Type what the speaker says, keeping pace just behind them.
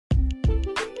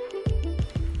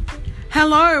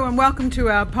Hello and welcome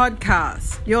to our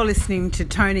podcast. You're listening to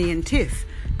Tony and Tiff,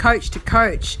 Coach to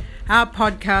Coach. Our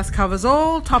podcast covers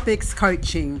all topics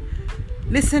coaching.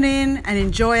 Listen in and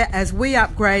enjoy it as we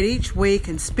upgrade each week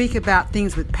and speak about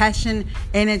things with passion,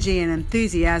 energy and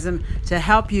enthusiasm to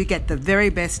help you get the very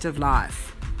best of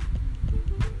life.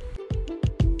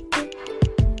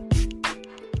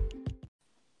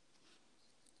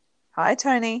 Hi,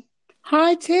 Tony.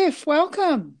 Hi, Tiff.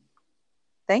 Welcome.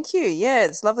 Thank you. Yeah,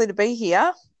 it's lovely to be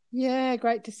here. Yeah,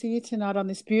 great to see you tonight on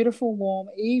this beautiful, warm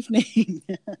evening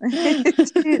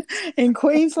in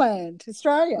Queensland,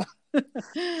 Australia.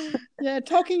 Yeah,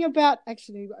 talking about,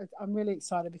 actually, I'm really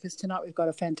excited because tonight we've got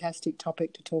a fantastic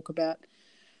topic to talk about.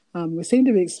 We seem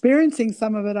to be experiencing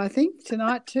some of it, I think,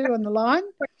 tonight too on the line.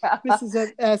 This is a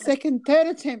third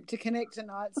attempt to connect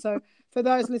tonight. So for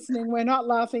those listening, we're not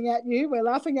laughing at you, we're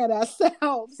laughing at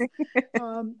ourselves.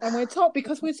 And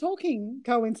because we're talking,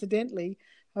 coincidentally,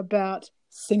 about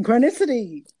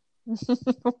synchronicity.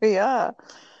 We are.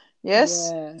 Yes.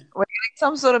 Yeah. We're getting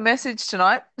some sort of message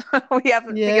tonight. We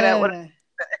haven't figured out what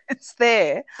it's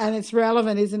there. And it's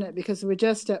relevant, isn't it? Because we're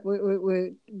just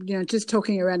just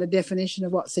talking around a definition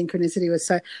of what synchronicity was.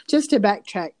 So just to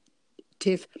backtrack,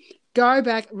 Tiff, go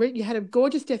back. You had a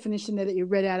gorgeous definition there that you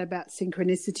read out about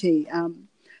synchronicity.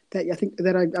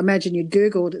 That I imagine you'd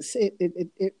Googled.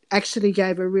 It actually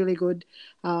gave a really good,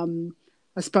 I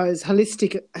suppose,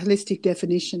 holistic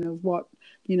definition of what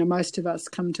most of us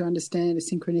come to understand as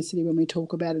synchronicity when we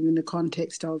talk about it in the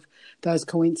context of those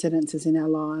coincidences in our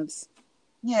lives.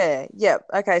 Yeah.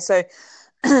 Okay, so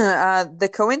the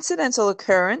coincidental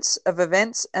occurrence of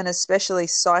events, and especially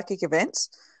psychic events,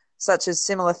 such as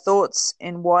similar thoughts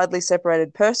in widely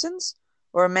separated persons,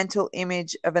 or a mental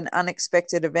image of an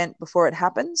unexpected event before it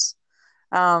happens.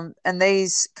 And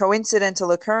these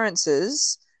coincidental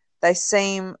occurrences, they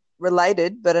seem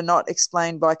related but are not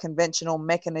explained by conventional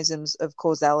mechanisms of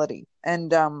causality.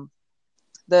 And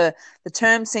the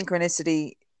term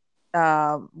synchronicity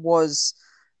was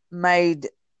made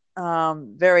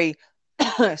very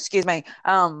popular.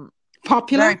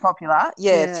 Very popular,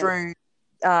 through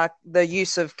the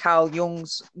use of Carl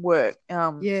Jung's work.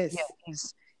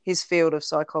 His field of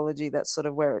psychology, that's sort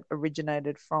of where it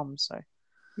originated from. So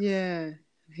I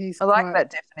like that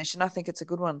definition. I think it's a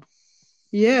good one.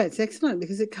 Yeah, it's excellent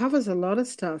because it covers a lot of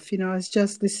stuff. I was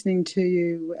just listening to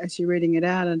you as you're reading it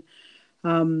out, and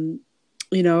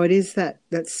it is that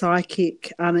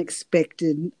psychic,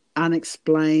 unexpected,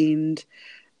 unexplained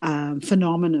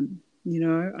phenomenon.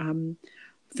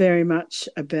 Very much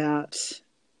about.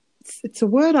 It's a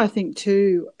word, I think,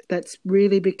 too, that's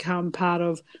really become part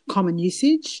of common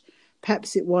usage.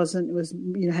 Perhaps it wasn't. It was,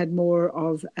 had more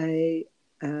of a,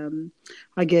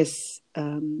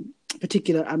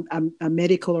 particular a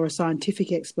medical or a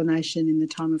scientific explanation in the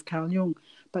time of Carl Jung.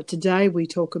 But today we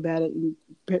talk about it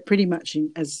pretty much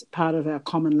as part of our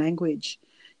common language,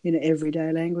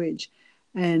 everyday language.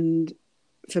 And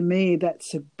for me,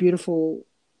 that's a beautiful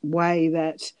way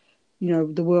that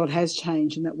the world has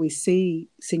changed and that we see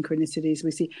synchronicities.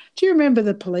 Do you remember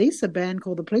The Police, a band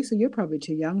called The Police? Or you're probably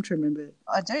too young to remember it.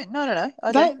 I do. No.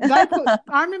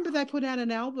 I remember they put out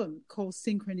an album called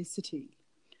Synchronicity.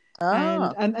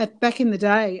 And back in the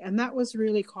day, and that was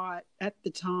really quite, at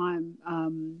the time, I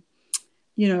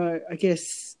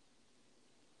guess,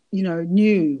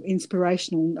 new,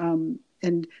 inspirational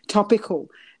and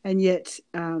topical. And yet,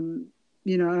 and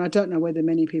I don't know whether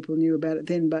many people knew about it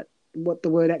then, but what the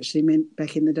word actually meant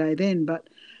back in the day then. But,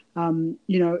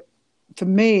 for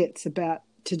me, it's about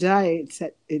today,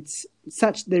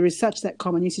 there is such that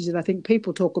common usage that I think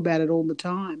people talk about it all the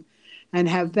time and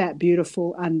have that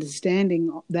beautiful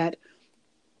understanding that,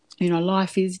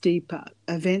 life is deeper.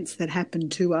 Events that happen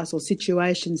to us or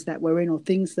situations that we're in or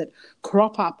things that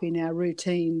crop up in our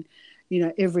routine,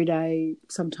 every day,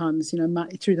 sometimes,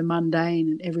 through the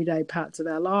mundane and everyday parts of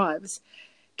our lives,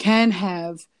 can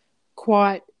have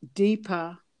quite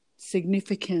deeper,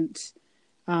 significant,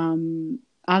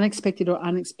 unexpected or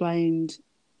unexplained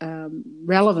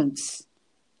relevance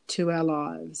to our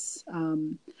lives.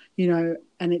 And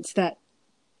it's that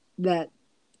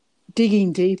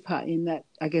digging deeper in that,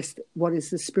 I guess, what is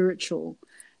the spiritual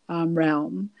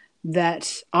realm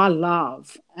that I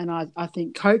love. And I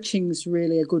think coaching's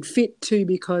really a good fit too,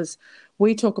 because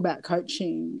we talk about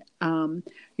coaching,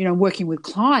 working with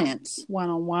clients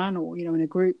one-on-one or, in a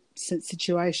group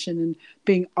situation and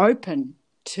being open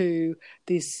to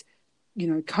this,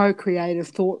 co-creative,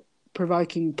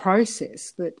 thought-provoking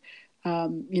process that,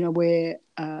 where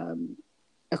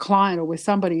a client or where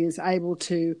somebody is able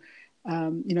to,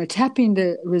 tap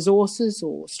into resources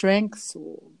or strengths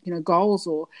or, goals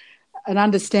or an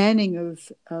understanding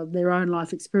of their own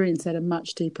life experience at a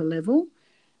much deeper level.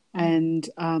 And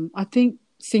I think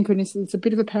synchronicity is a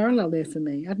bit of a parallel there for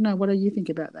me. I don't know. What do you think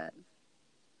about that?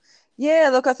 Yeah,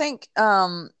 look, I think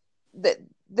that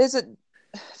there's a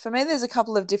for me there's a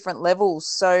couple of different levels.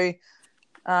 So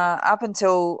up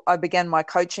until I began my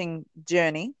coaching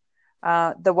journey,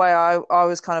 the way I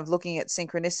was kind of looking at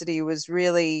synchronicity was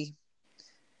really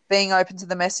being open to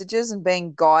the messages and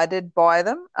being guided by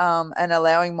them, and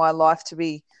allowing my life to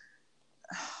be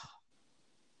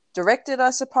directed, I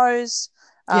suppose,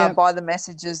 Yeah, by the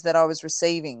messages that I was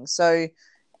receiving. So,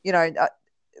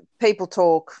 people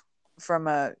talk from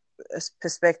a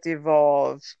perspective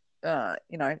of,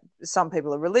 some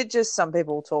people are religious, some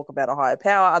people talk about a higher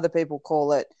power, other people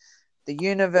call it the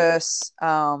universe,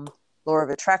 law of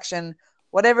attraction,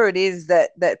 whatever it is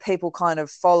that people kind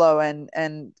of follow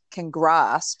and can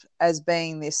grasp as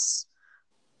being this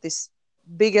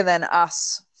bigger than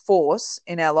us force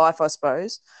in our life, I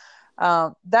suppose.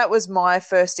 That was my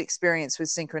first experience with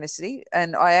synchronicity,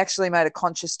 and I actually made a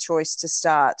conscious choice to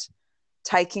start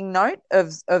taking note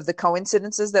of the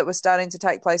coincidences that were starting to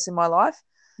take place in my life.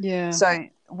 yeah, So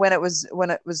when it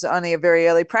was only a very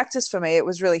early practice for me, it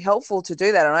was really helpful to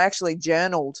do that, and I actually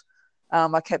journaled.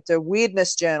 I kept a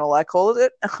weirdness journal, I called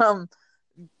it.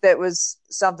 That was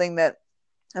something that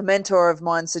a mentor of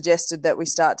mine suggested that we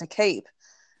start to keep.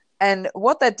 And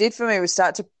what that did for me was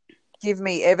start to give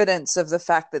me evidence of the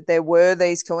fact that there were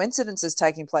these coincidences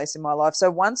taking place in my life.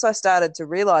 So once I started to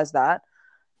realize that,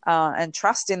 and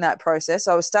trust in that process,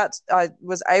 I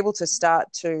was able to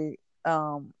start to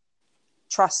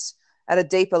trust at a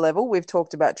deeper level. We've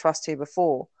talked about trust here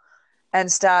before, and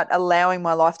start allowing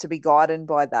my life to be guided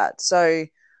by that. So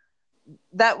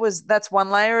that's one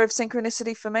layer of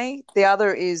synchronicity for me. The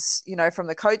other is, from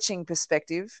the coaching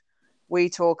perspective, we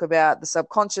talk about the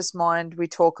subconscious mind. We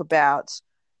talk about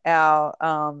our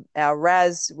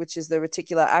RAS, which is the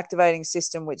reticular activating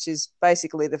system, which is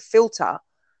basically the filter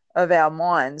of our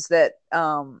minds that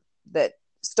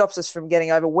stops us from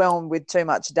getting overwhelmed with too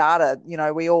much data.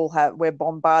 We're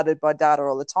bombarded by data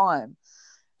all the time,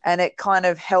 and it kind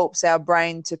of helps our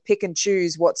brain to pick and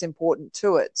choose what's important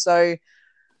to it. So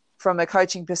from a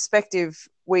coaching perspective,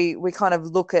 we kind of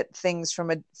look at things from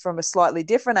a slightly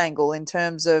different angle in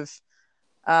terms of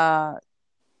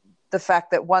the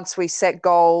fact that once we set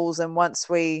goals and once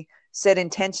we set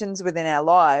intentions within our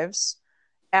lives,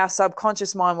 our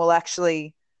subconscious mind will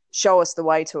actually show us the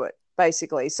way to it,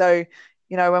 basically. So,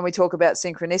 when we talk about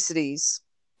synchronicities,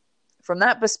 from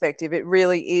that perspective, it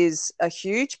really is a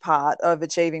huge part of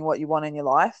achieving what you want in your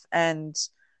life and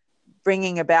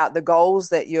bringing about the goals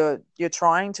that you're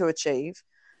trying to achieve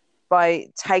by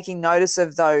taking notice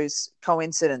of those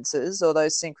coincidences or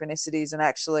those synchronicities and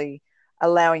actually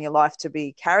allowing your life to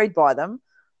be carried by them,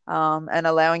 and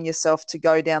allowing yourself to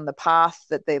go down the path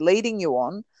that they're leading you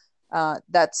on.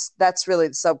 That's really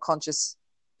the subconscious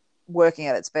working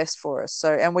at its best for us.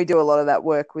 So, and we do a lot of that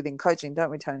work within coaching,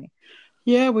 don't we, Tony?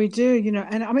 yeah, we do.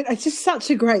 And I mean, it's just such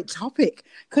a great topic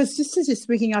because just as you're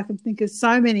speaking, I can think of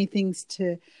so many things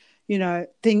to,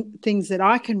 things that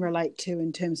I can relate to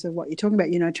in terms of what you're talking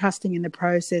about. Trusting in the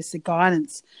process, the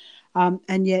guidance,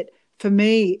 and yet for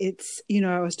me, it's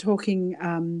I was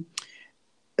talking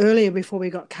earlier before we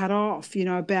got cut off,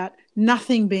 about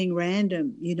nothing being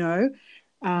random.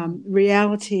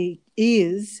 Reality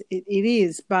is it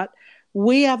is, but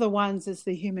we are the ones as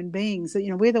the human beings.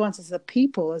 We're the ones as the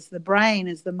people, as the brain,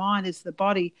 as the mind, as the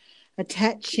body,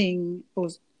 attaching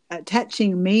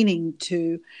meaning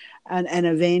to an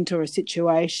event or a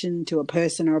situation, to a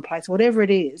person or a place, whatever it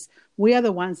is. We are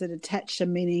the ones that attach a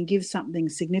meaning and give something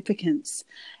significance.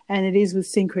 And it is with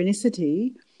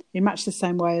synchronicity, in much the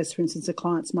same way as, for instance, the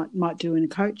clients might do in a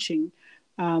coaching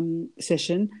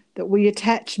session, that we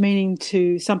attach meaning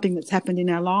to something that's happened in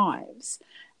our lives.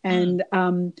 And,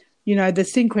 the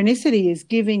synchronicity is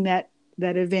giving that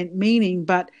event meaning,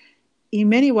 but in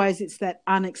many ways it's that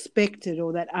unexpected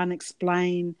or that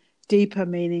unexplained deeper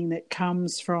meaning that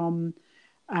comes from,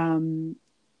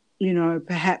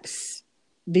 perhaps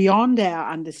beyond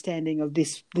our understanding of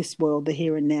this world, the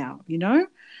here and now,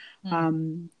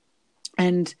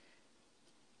 and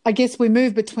I guess we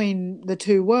move between the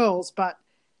two worlds, but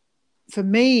for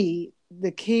me,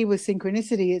 the key with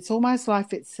synchronicity, it's almost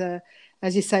like it's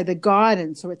as you say, the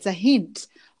guidance, or it's a hint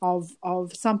of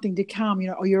something to come,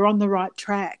 or you're on the right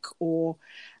track, or,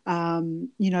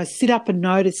 sit up and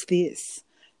notice this.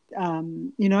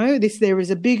 There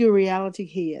is a bigger reality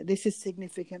here. This is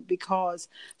significant because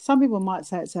some people might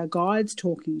say it's our guides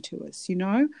talking to us,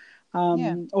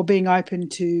 Yeah. or being open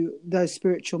to those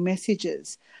spiritual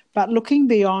messages. But looking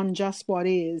beyond just what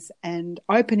is and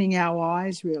opening our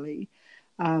eyes, really,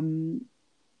 and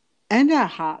our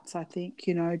hearts, I think,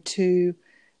 to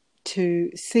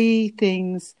see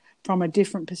things from a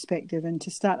different perspective and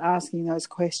to start asking those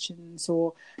questions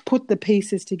or put the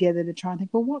pieces together to try and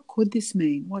think, well, what could this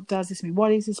mean? What does this mean?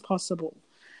 What is this possible?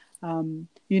 And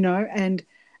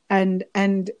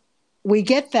we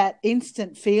get that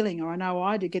instant feeling, or I know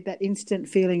I do get that instant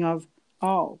feeling of,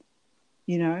 oh,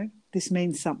 this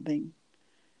means something.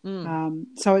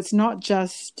 So it's not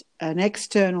just an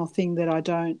external thing that I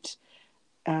don't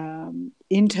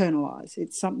internalize.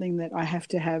 It's something that I have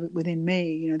to have within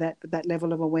me, that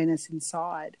level of awareness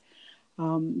inside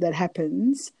that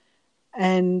happens.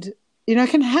 And, it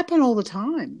can happen all the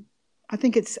time. I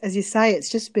think it's, as you say, it's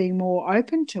just being more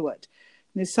open to it.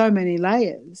 There's so many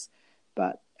layers.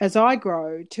 But as I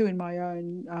grow too in my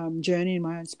own journey, in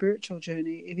my own spiritual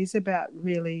journey, it is about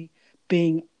really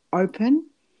being open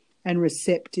and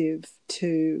receptive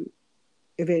to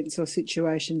events or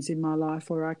situations in my life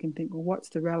where I can think, well, what's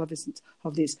the relevance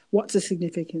of this? What's the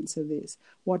significance of this?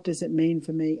 What does it mean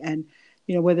for me? And,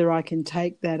 whether I can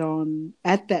take that on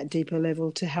at that deeper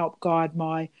level to help guide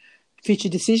my future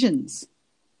decisions.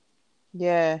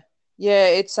 Yeah. Yeah.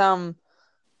 It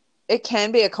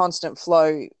can be a constant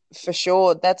flow for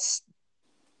sure. That's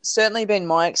certainly been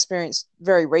my experience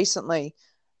very recently,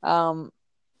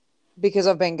 because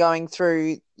I've been going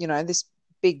through, this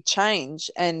big change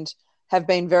and have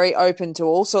been very open to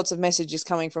all sorts of messages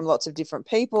coming from lots of different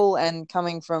people and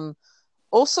coming from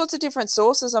all sorts of different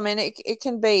sources. I mean, it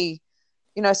can be,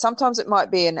 sometimes it might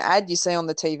be an ad you see on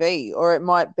the TV, or it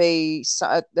might be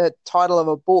the title of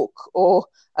a book or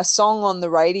a song on the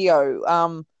radio.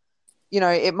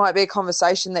 It might be a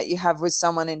conversation that you have with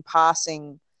someone in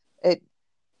passing,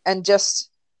 and just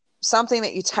something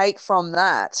that you take from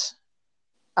that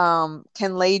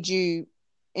can lead you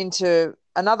into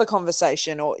another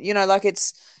conversation, or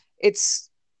it's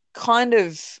kind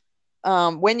of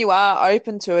when you are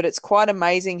open to it, it's quite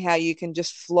amazing how you can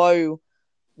just flow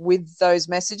with those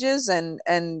messages and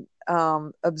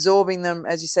absorbing them,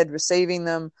 as you said, receiving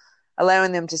them,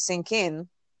 allowing them to sink in.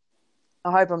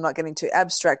 I hope I'm not getting too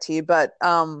abstract here, but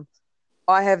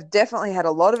I have definitely had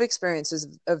a lot of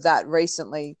experiences of that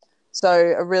recently.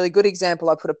 So a really good example,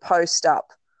 I put a post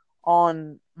up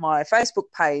on my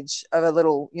Facebook page of a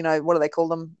little, what do they call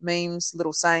them? Memes,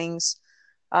 little sayings.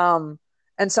 And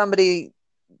somebody,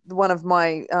 one of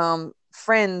my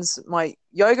friends, my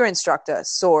yoga instructor,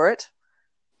 saw it.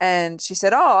 And she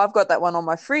said, oh, I've got that one on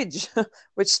my fridge,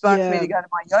 which sparked me to go to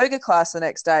my yoga class the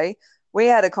next day. We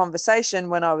had a conversation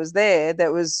when I was there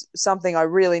that was something I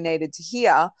really needed to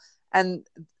hear. And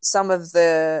some of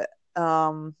the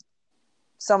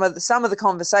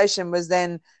conversation was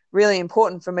then really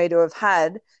important for me to have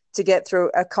had to get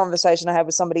through a conversation I had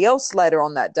with somebody else later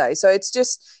on that day. So it's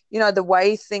just, the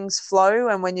way things flow,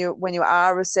 and when you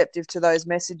are receptive to those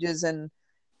messages, and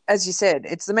as you said,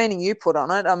 it's the meaning you put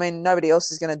on it. I mean, nobody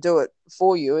else is going to do it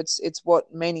for you. It's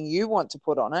what meaning you want to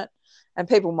put on it. And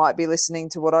people might be listening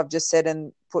to what I've just said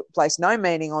and place no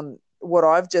meaning on what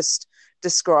I've just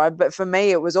described. But for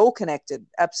me, it was all connected,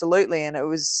 absolutely. And it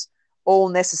was all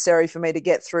necessary for me to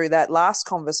get through that last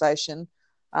conversation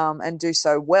and do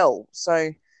so well.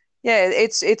 So, yeah,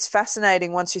 it's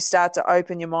fascinating once you start to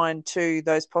open your mind to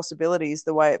those possibilities,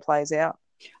 the way it plays out.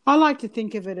 I like to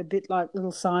think of it a bit like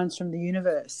little signs from the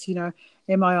universe,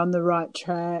 am I on the right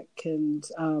track? And,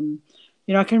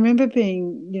 I can remember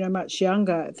being, much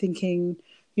younger thinking,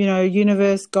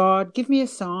 universe, God, give me a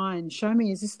sign. Show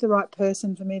me, is this the right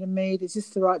person for me to meet? Is this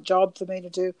the right job for me to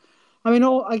do? I mean,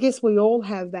 I guess we all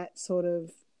have that sort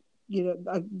of,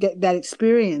 get that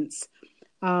experience.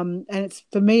 And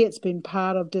for me, it's been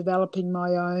part of developing my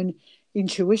own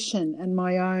intuition and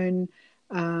my own,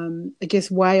 I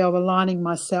guess, way of aligning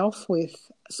myself with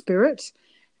spirit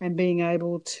and being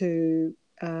able to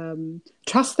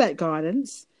trust that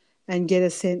guidance and get a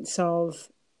sense of,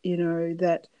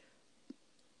 that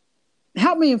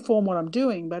help me inform what I'm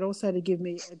doing, but also to give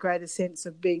me a greater sense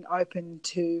of being open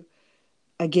to,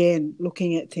 again,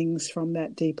 looking at things from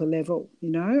that deeper level,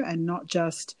 and not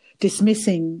just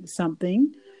dismissing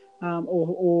something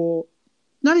or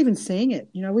not even seeing it.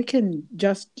 We can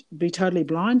just be totally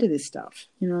blind to this stuff,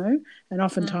 and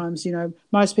oftentimes,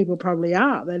 most people probably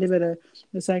are. They live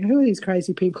they're saying, who are these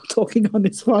crazy people talking on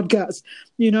this podcast?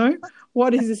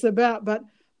 What is this about? But,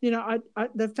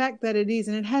 the fact that it is,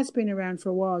 and it has been around for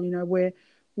a while, where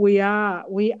we are,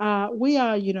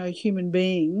 human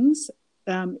beings,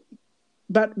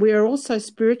 but we are also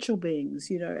spiritual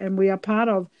beings, and we are part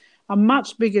of a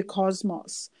much bigger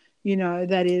cosmos,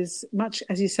 that is much,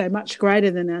 as you say, much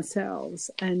greater than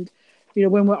ourselves. And,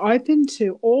 when we're open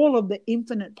to all of the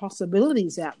infinite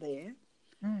possibilities out there,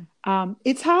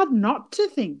 it's hard not to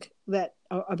think that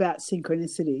about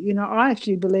synchronicity. I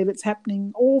actually believe it's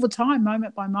happening all the time,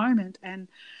 moment by moment. And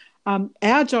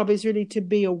our job is really to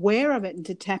be aware of it and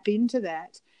to tap into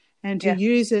that and to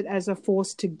use it as a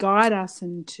force to guide us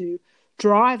and to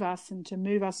drive us and to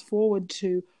move us forward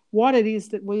to what it is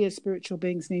that we as spiritual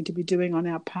beings need to be doing on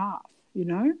our path,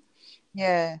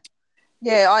 Yeah.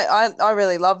 Yeah, I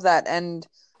really love that. And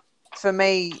for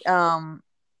me,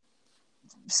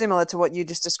 similar to what you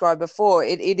just described before,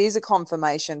 it is a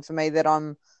confirmation for me that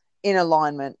I'm in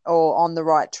alignment or on the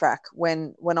right track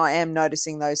when I am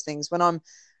noticing those things. When I'm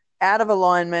out of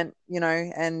alignment,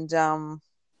 and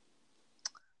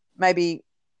maybe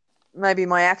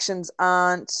my actions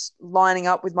aren't lining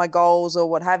up with my goals or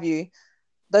what have you,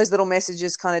 those little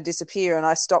messages kind of disappear and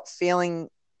I stop feeling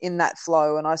in that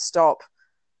flow and I stop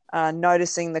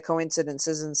noticing the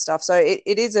coincidences and stuff. So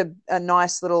it is a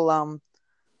nice little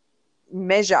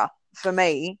measure for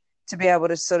me to be able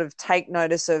to sort of take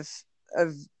notice of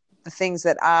the things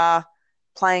that are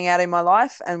playing out in my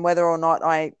life and whether or not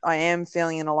I am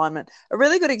feeling in alignment. A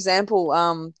really good example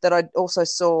that I also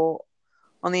saw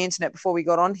on the internet before we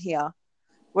got on here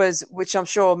was, which I'm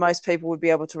sure most people would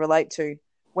be able to relate to,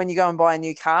 when you go and buy a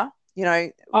new car,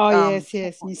 yes,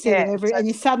 and you see them and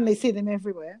you suddenly see them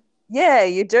everywhere. Yeah,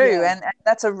 you do. And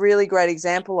that's a really great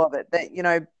example of it,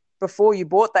 that, before you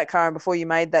bought that car and before you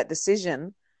made that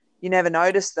decision, you never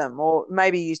noticed them. Or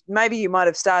maybe you might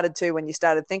have started to when you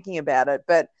started thinking about it.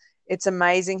 But it's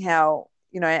amazing how,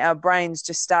 our brains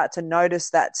just start to notice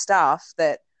that stuff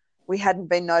that we hadn't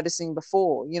been noticing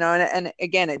before, and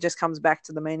again, it just comes back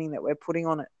to the meaning that we're putting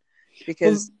on it,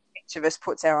 because each of us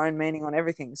puts our own meaning on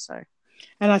everything. So.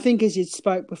 And I think, as you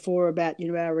spoke before about,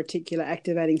 our reticular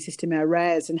activating system, our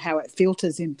RAS, and how it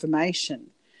filters information,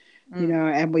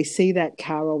 and we see that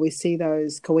car or we see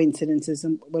those coincidences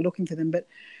and we're looking for them. But,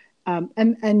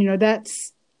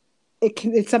 it's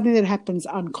something that happens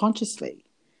unconsciously.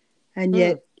 And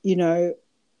yet,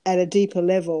 at a deeper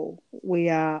level, we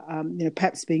are,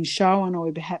 perhaps being shown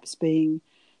or perhaps being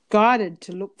guided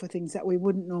to look for things that we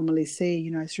wouldn't normally see,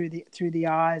 through the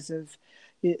eyes of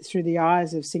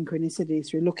synchronicity,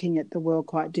 through looking at the world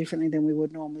quite differently than we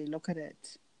would normally look at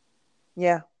it.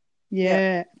 Yeah.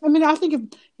 I mean, I think of,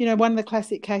 one of the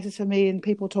classic cases for me, and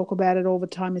people talk about it all the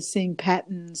time, is seeing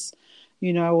patterns,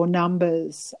 or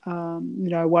numbers,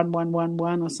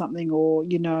 1111 or something, or,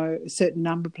 certain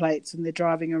number plates when they're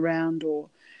driving around, or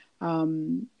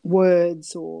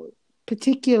words or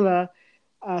particular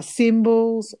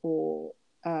symbols or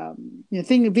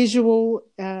visual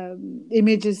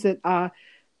images that are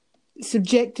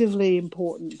subjectively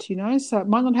important, so it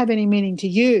might not have any meaning to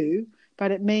you, but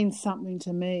it means something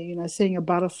to me. Seeing a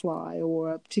butterfly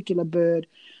or a particular bird,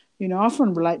 I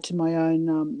often relate to my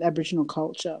own Aboriginal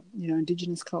culture,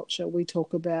 Indigenous culture. We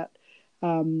talk about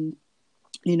having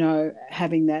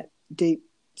that deep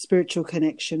spiritual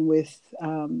connection with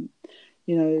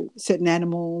certain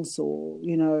animals, or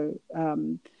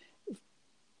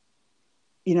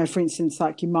for instance,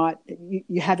 like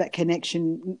you have that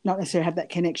connection, not necessarily have that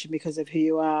connection because of who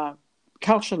you are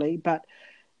culturally, but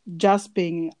just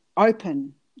being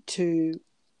open to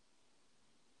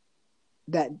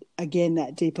that, again,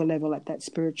 that deeper level, at that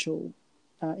spiritual,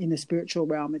 in the spiritual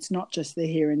realm. It's not just the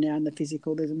here and now and the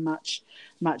physical. There's a much,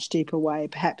 much deeper way.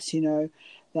 Perhaps,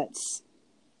 that's,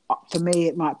 for me,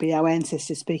 it might be our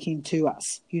ancestors speaking to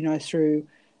us, through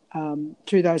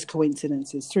those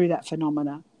coincidences, through that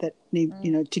phenomena that need,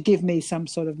 to give me some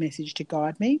sort of message to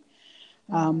guide me.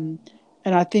 And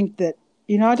I think that,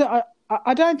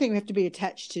 I don't think we have to be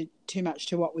attached to too much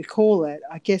to what we call it.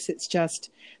 I guess it's just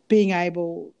being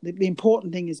able, the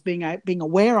important thing is being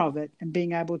aware of it and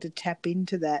being able to tap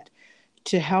into that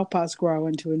to help us grow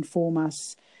and to inform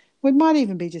us. It might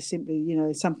even be just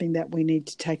simply, something that we need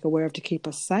to take aware of to keep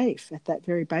us safe at that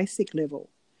very basic level,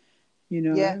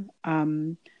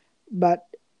 But,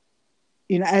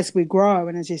 as we grow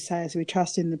and, as you say, as we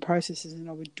trust in the processes and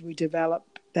we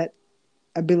develop that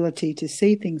ability to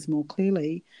see things more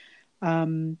clearly,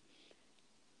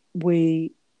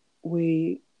 we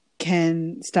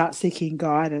can start seeking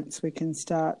guidance. We can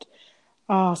start,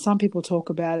 some people talk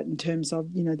about it in terms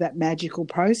of, that magical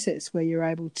process where you're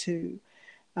able to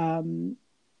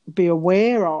be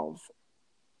aware of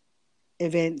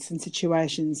events and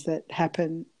situations that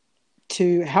happen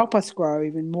to help us grow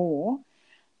even more,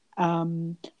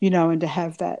 and to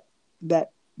have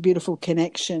that beautiful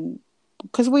connection,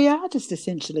 because we are just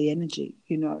essentially energy,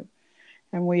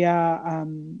 and we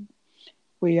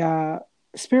are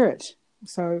spirit,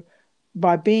 So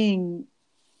by being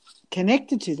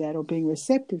connected to that or being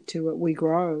receptive to it, we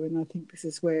grow. And I think this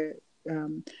is where,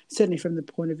 certainly from the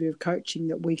point of view of coaching,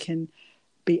 that we can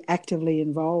be actively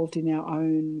involved in our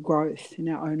own growth, in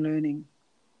our own learning.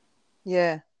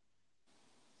 Yeah.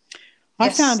 I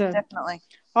Yes, found definitely.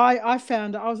 I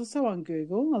found I was also on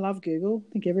Google. I love Google.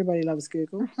 I think everybody loves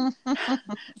Google.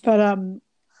 But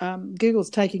Google's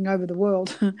taking over the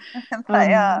world.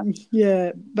 They are.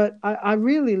 Yeah, but I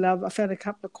really love. I found a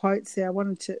couple of quotes there. I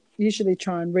wanted to usually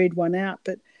try and read one out,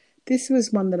 but this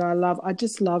was one that I love. I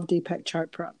just love Deepak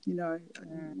Chopra.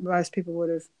 Most people would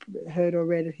have heard or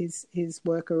read his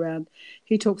work around.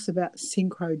 He talks about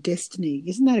synchro destiny.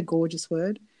 Isn't that a gorgeous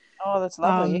word? Oh, that's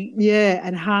lovely. Yeah,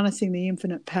 and harnessing the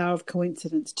infinite power of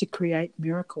coincidence to create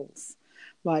miracles.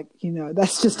 Like,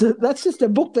 that's just a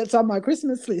book that's on my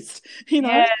Christmas list.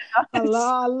 Yeah, I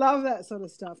love that sort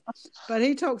of stuff. But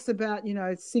he talks about,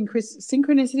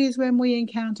 synchronicity is when we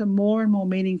encounter more and more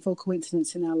meaningful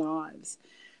coincidence in our lives,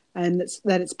 and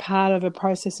it's part of a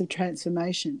process of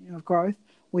transformation, of growth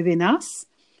within us,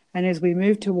 and as we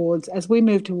move towards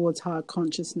higher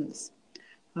consciousness.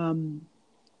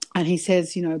 And he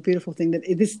says, a beautiful thing, that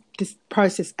this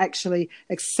process actually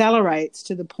accelerates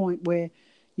to the point where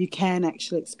you can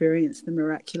actually experience the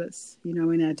miraculous, in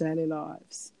our daily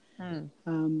lives,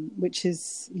 which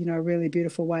is, a really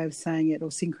beautiful way of saying it, or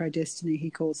synchro destiny, he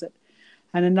calls it.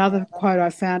 And another quote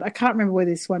I found, I can't remember where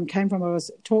this one came from. I was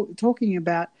talking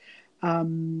about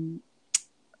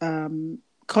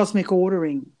cosmic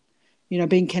ordering,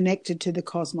 being connected to the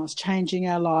cosmos, changing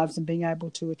our lives and being able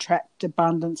to attract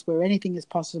abundance where anything is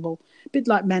possible, a bit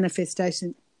like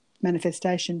manifestation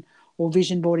or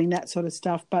vision boarding, that sort of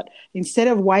stuff. But instead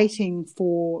of waiting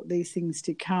for these things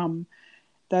to come,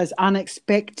 those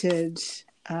unexpected,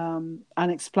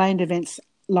 unexplained events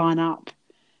line up,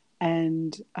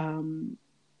 and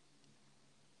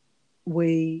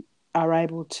we are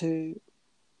able to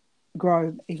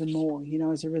grow even more,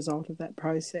 as a result of that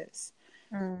process.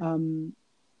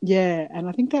 Yeah, and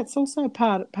I think that's also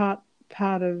part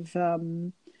of,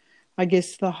 I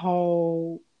guess, the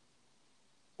whole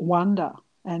wonder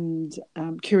and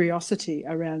curiosity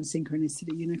around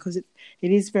synchronicity, because it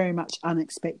is very much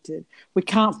unexpected. We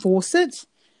can't force it,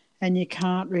 and you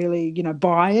can't really,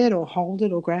 buy it or hold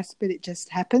it or grasp it. It just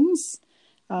happens.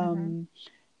 When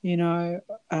you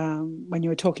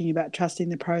were talking about trusting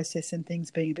the process and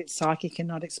things being a bit psychic and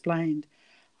not explained,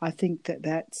 I think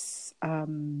that's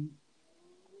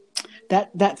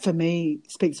that for me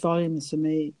speaks volumes for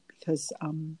me, because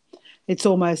it's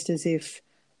almost as if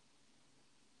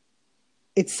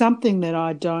it's something that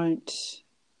I don't,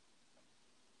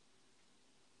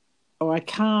 or I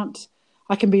can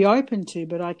be open to,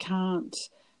 but I can't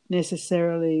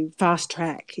necessarily fast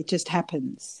track. It just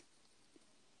happens.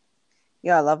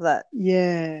 Yeah, I love that.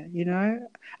 Yeah,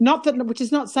 not that, which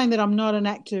is not saying that I'm not an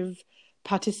active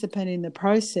participant in the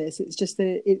process. It's just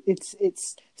that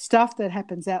it's stuff that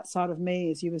happens outside of me,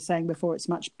 as you were saying before. It's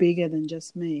much bigger than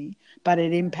just me, but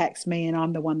it impacts me, and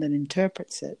I'm the one that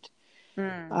interprets it.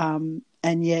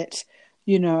 And yet,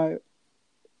 I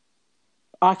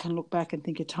can look back and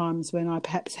think of times when I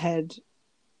perhaps had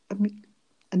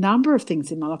a number of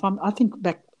things in my life. I think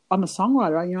back. I'm a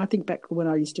songwriter. I think back when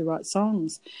I used to write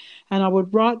songs, and I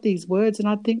would write these words, and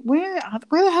I'd think, where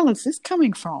the hell is this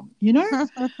coming from?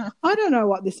 I don't know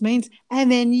what this means.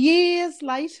 And then years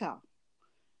later,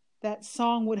 that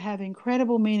song would have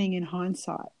incredible meaning in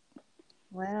hindsight.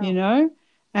 Wow.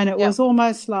 And it was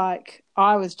almost like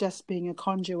I was just being a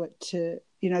conduit to,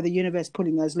 the universe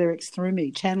putting those lyrics through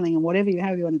me, channeling, and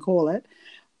however you want to call it.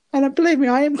 And believe me,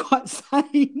 I am quite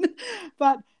sane,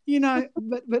 but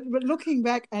but looking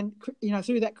back and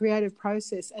through that creative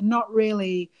process and not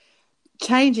really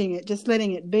changing it, just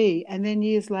letting it be, and then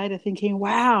years later thinking,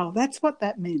 wow, that's what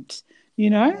that meant.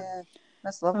 Yeah,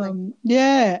 that's lovely.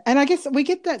 Yeah, and I guess we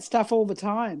get that stuff all the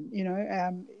time.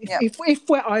 If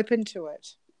we're open to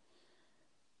it.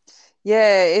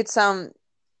 Yeah, it's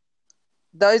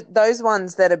those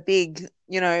ones that are big,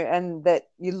 and that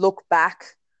you look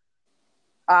back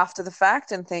after the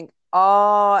fact and think,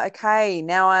 oh, okay,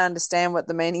 now I understand what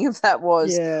the meaning of that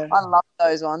was. Yeah. I love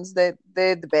those ones. They're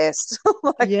the best.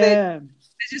 They're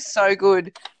just so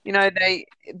good. They're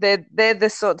the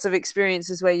sorts of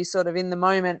experiences where you sort of in the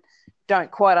moment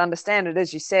don't quite understand it,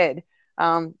 as you said,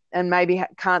 and maybe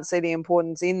can't see the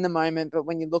importance in the moment, but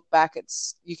when you look back,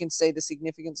 you can see the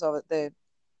significance of it.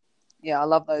 Yeah, I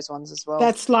love those ones as well.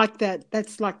 That's like that.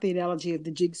 That's like the analogy of the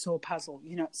jigsaw puzzle.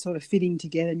 It's sort of fitting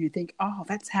together, and you think, "Oh,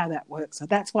 that's how that works. So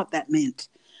that's what that meant."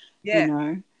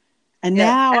 Yeah. And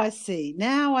now I see.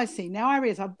 Now I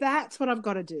realize, oh, that's what I've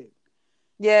got to do.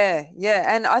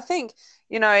 Yeah. And I think,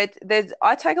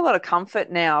 I take a lot of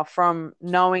comfort now from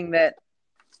knowing that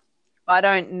I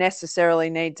don't necessarily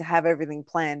need to have everything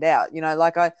planned out.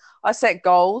 Like I set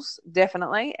goals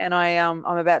definitely, and I'm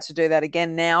about to do that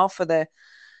again now for the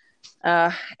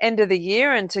end of the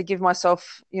year, and to give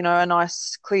myself, a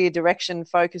nice clear direction,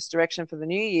 focused direction for the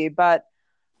new year. But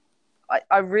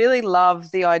I really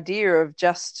love the idea of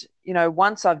just,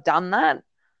 once I've done that,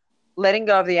 letting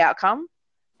go of the outcome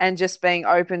and just being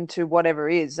open to whatever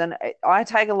is. And I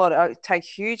take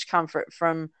huge comfort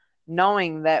from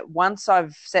knowing that once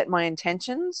I've set my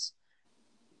intentions,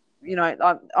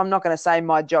 I'm not going to say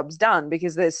my job's done,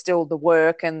 because there's still the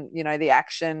work and, the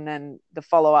action and the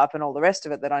follow up and all the rest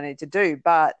of it that I need to do.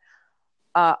 But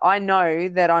I know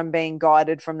that I'm being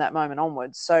guided from that moment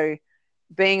onwards. So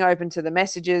being open to the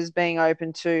messages, being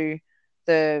open to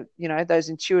the, those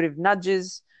intuitive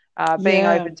nudges, being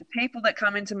Yeah. open to people that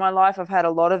come into my life. I've had a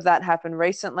lot of that happen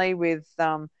recently with,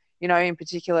 in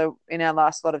particular in our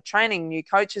last lot of training, new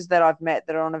coaches that I've met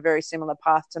that are on a very similar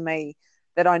path to me,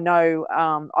 that I know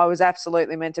I was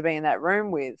absolutely meant to be in that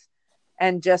room with.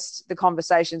 And just the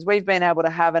conversations we've been able to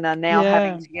have and are now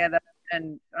having together,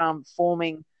 and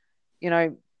forming,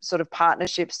 sort of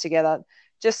partnerships together.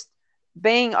 Just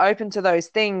being open to those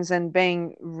things and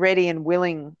being ready and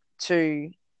willing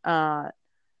to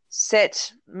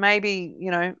set maybe,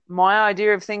 my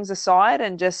idea of things aside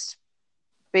and just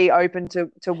be open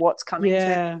to what's coming to me.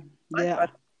 Yeah. Yeah,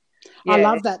 I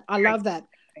love that.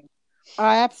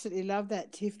 I absolutely love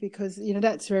that, Tiff, because,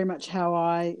 that's very much how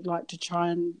I like to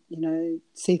try and,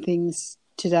 see things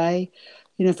today.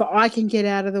 If I can get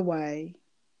out of the way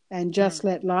and just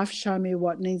let life show me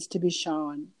what needs to be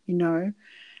shown, and,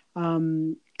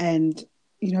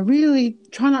 really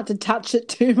try not to touch it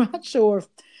too much, or,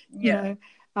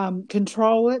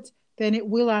 control it, then it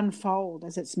will unfold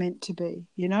as it's meant to be,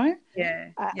 Yeah.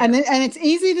 And it's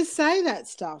easy to say that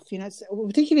stuff,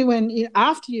 particularly when,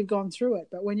 after you've gone through it.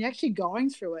 But when you're actually going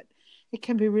through it, it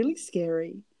can be really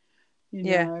scary,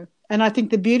 know. And I think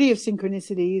the beauty of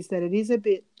synchronicity is that it is a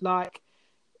bit like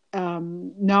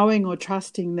knowing or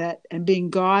trusting that, and being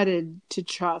guided to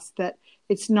trust that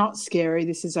it's not scary.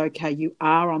 This is okay. You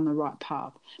are on the right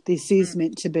path. This is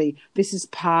meant to be. This is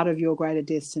part of your greater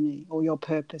destiny, or your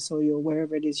purpose, or your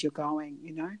wherever it is you're going,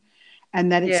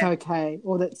 and that it's okay,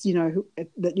 or that's,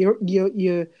 that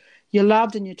you're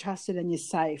loved and you're trusted and you're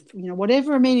safe,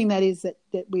 whatever meaning that is that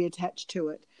we attach to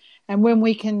it. And when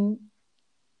we can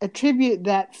attribute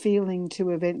that feeling to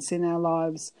events in our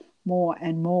lives more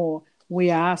and more, we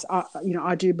are,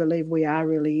 I do believe we are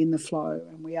really in the flow,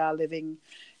 and we are living,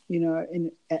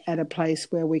 at a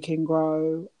place where we can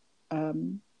grow. Our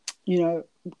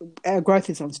growth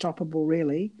is unstoppable,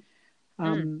 really.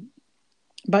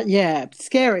 But yeah,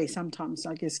 scary sometimes,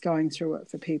 I guess, going through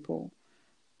it for people.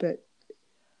 But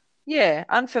yeah,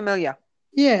 unfamiliar.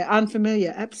 Yeah,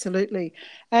 unfamiliar, absolutely.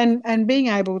 And being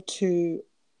able to,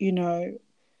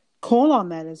 call on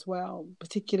that as well,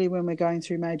 particularly when we're going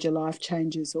through major life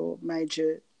changes or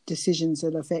major decisions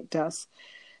that affect us.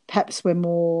 Perhaps we're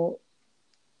more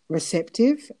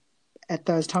receptive at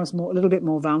those times, a little bit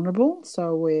more vulnerable.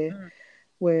 So we're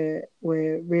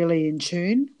really in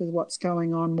tune with what's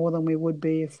going on, more than we would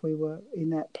be if we were in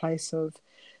that place of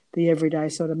the everyday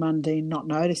sort of mundane, not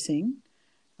noticing.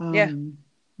 Yeah,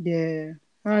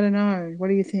 I don't know. What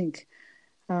do you think?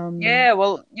 Yeah,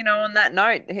 well, on that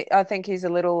note, I think here's a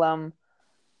little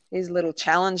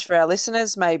challenge for our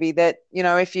listeners, maybe, that,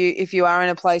 if you are in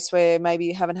a place where maybe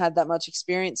you haven't had that much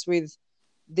experience with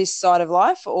this side of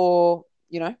life, or,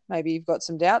 maybe you've got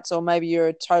some doubts, or maybe you're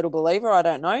a total believer, I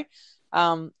don't know.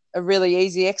 A really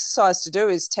easy exercise to do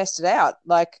is test it out.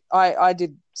 Like I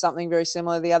did something very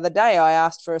similar the other day. I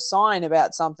asked for a sign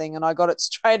about something and I got it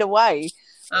straight away,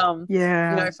 from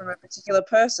a particular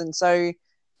person. So,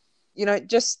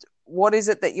 just what is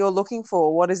it that you're looking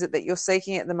for? What is it that you're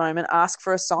seeking at the moment? Ask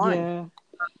for a sign. Yeah.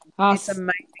 It's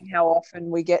amazing how often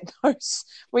we get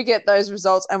those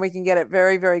results, and we can get it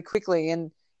very, very quickly. And,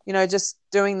 just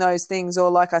doing those things, or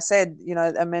like I said,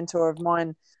 a mentor of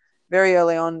mine very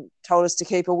early on told us to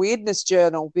keep a weirdness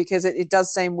journal, because it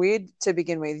does seem weird to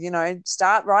begin with.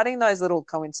 Start writing those little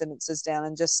coincidences down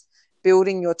and just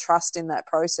building your trust in that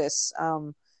process.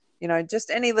 Just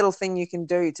any little thing you can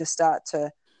do to start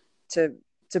to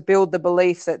build the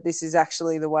belief that this is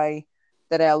actually the way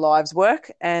that our lives work,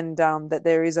 and that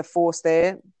there is a force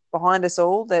there behind us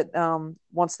all that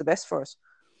wants the best for us.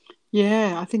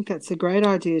 Yeah, I think that's a great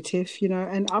idea, Tiff.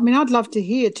 And I mean, I'd love to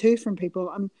hear too from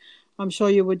people. I'm sure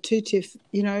you would too, Tiff.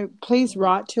 Please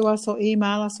write to us or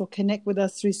email us or connect with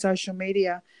us through social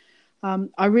media.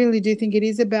 I really do think it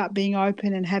is about being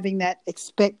open and having that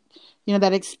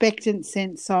that expectant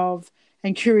sense of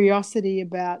and curiosity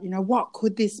about, what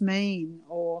could this mean,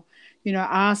 or,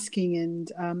 asking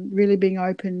and really being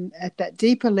open at that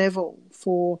deeper level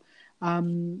for,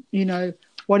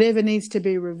 whatever needs to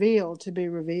be revealed,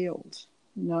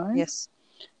 Yes.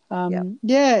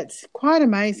 Yeah, it's quite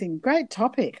amazing. Great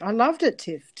topic. I loved it,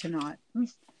 Tiff, tonight.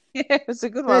 Yeah, it was a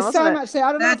good one, There's wasn't so it? much there.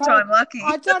 I don't know Third if time lucky.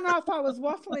 I don't know if I was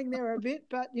waffling there a bit,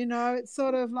 but it's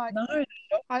sort of like No.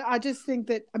 I just think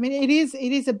that, I mean, it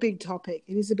is a big topic.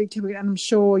 It is a big topic, and I'm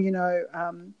sure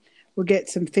we'll get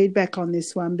some feedback on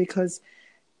this one, because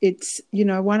it's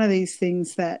one of these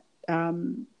things that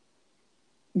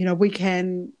we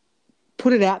can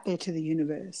put it out there to the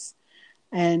universe,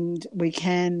 and we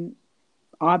can,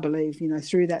 I believe,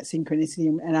 through that synchronicity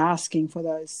and asking for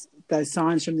those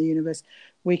signs from the universe,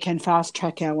 we can fast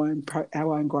track our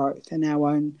own growth and our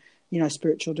own,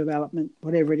 spiritual development,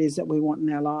 whatever it is that we want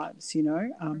in our lives,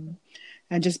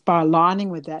 and just by aligning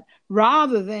with that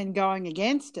rather than going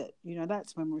against it,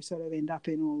 that's when we sort of end up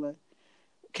in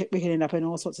we can end up in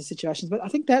all sorts of situations. But I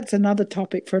think that's another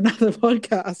topic for another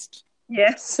podcast.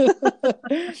 Yes.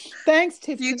 Thanks,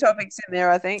 Tiff. A few topics in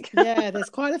there, I think. Yeah, there's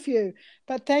quite a few.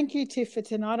 But thank you, Tiff, for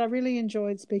tonight. I really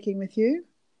enjoyed speaking with you.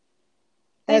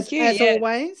 Thank you. As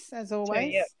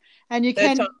always. Yeah. And you Third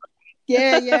can. time.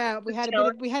 Yeah. We had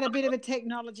a bit of a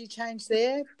technology change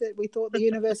there that we thought the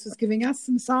universe was giving us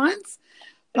some signs,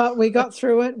 but we got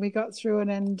through it.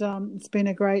 And it's been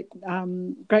a great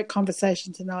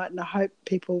conversation tonight. And I hope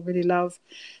people really love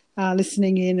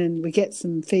listening in, and we get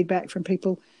some feedback from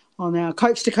people on our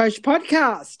Coach to Coach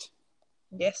podcast.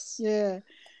 Yes. Yeah.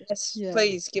 Yes. Yeah.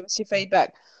 Please give us your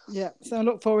feedback. Yeah. So I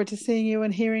look forward to seeing you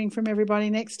and hearing from everybody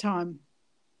next time.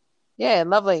 Yeah,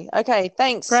 lovely. Okay,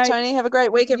 thanks, great. Tony. Have a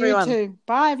great week, everyone. You too.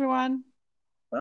 Bye, everyone.